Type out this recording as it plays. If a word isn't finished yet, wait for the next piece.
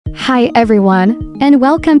Hi everyone, and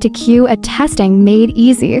welcome to QA Testing Made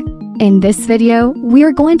Easy. In this video,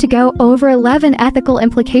 we're going to go over 11 ethical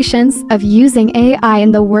implications of using AI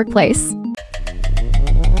in the workplace.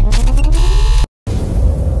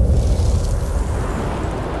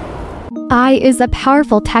 AI is a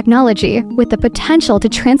powerful technology with the potential to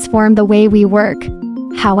transform the way we work.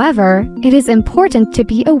 However, it is important to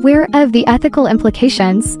be aware of the ethical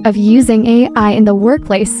implications of using AI in the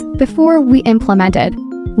workplace before we implement it.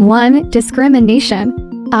 1.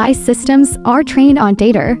 Discrimination. AI systems are trained on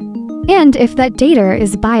data, and if that data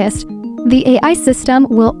is biased, the AI system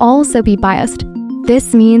will also be biased.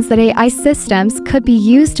 This means that AI systems could be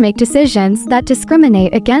used to make decisions that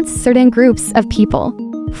discriminate against certain groups of people.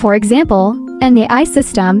 For example, an AI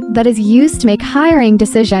system that is used to make hiring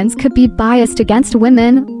decisions could be biased against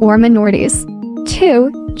women or minorities.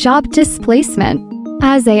 2. Job displacement.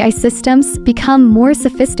 As AI systems become more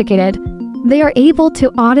sophisticated, they are able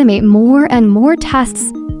to automate more and more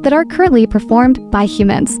tasks that are currently performed by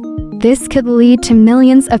humans. This could lead to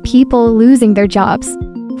millions of people losing their jobs.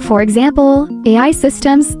 For example, AI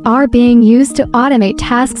systems are being used to automate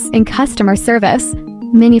tasks in customer service,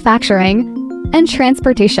 manufacturing, and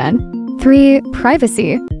transportation. 3.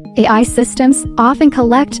 Privacy. AI systems often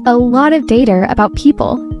collect a lot of data about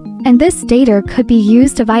people, and this data could be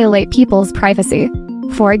used to violate people's privacy.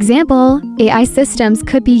 For example, AI systems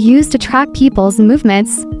could be used to track people's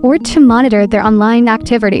movements or to monitor their online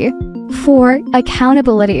activity. 4.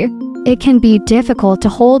 Accountability. It can be difficult to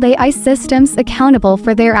hold AI systems accountable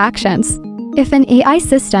for their actions. If an AI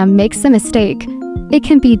system makes a mistake, it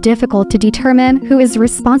can be difficult to determine who is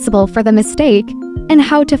responsible for the mistake and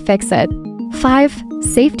how to fix it. 5.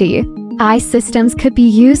 Safety. AI systems could be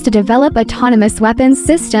used to develop autonomous weapons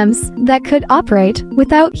systems that could operate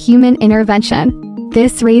without human intervention.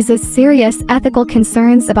 This raises serious ethical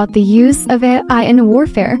concerns about the use of AI in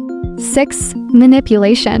warfare. 6.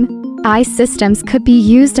 Manipulation. AI systems could be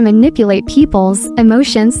used to manipulate people's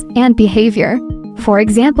emotions and behavior. For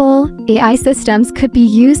example, AI systems could be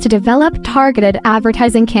used to develop targeted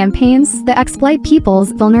advertising campaigns that exploit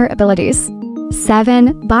people's vulnerabilities.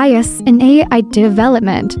 7. Bias in AI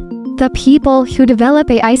development. The people who develop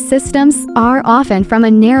AI systems are often from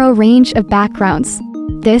a narrow range of backgrounds.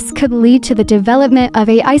 This could lead to the development of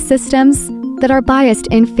AI systems that are biased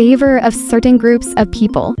in favor of certain groups of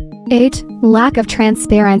people. 8. Lack of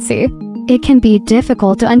transparency. It can be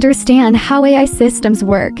difficult to understand how AI systems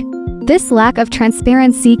work. This lack of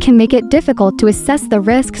transparency can make it difficult to assess the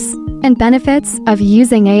risks and benefits of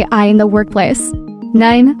using AI in the workplace.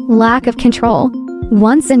 9. Lack of control.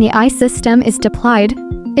 Once an AI system is deployed,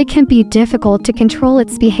 it can be difficult to control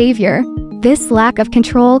its behavior. This lack of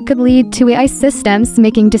control could lead to AI systems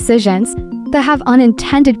making decisions that have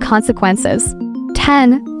unintended consequences.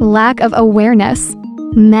 10. Lack of awareness.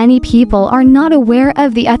 Many people are not aware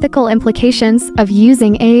of the ethical implications of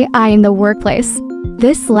using AI in the workplace.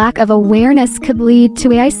 This lack of awareness could lead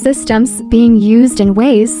to AI systems being used in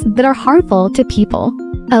ways that are harmful to people.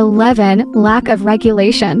 11. Lack of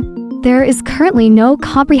regulation. There is currently no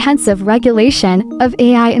comprehensive regulation of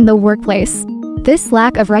AI in the workplace. This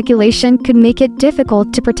lack of regulation could make it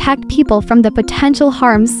difficult to protect people from the potential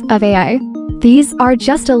harms of AI. These are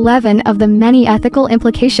just 11 of the many ethical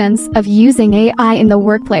implications of using AI in the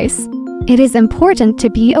workplace. It is important to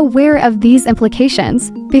be aware of these implications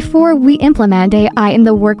before we implement AI in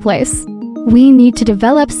the workplace. We need to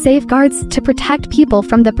develop safeguards to protect people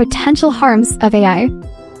from the potential harms of AI.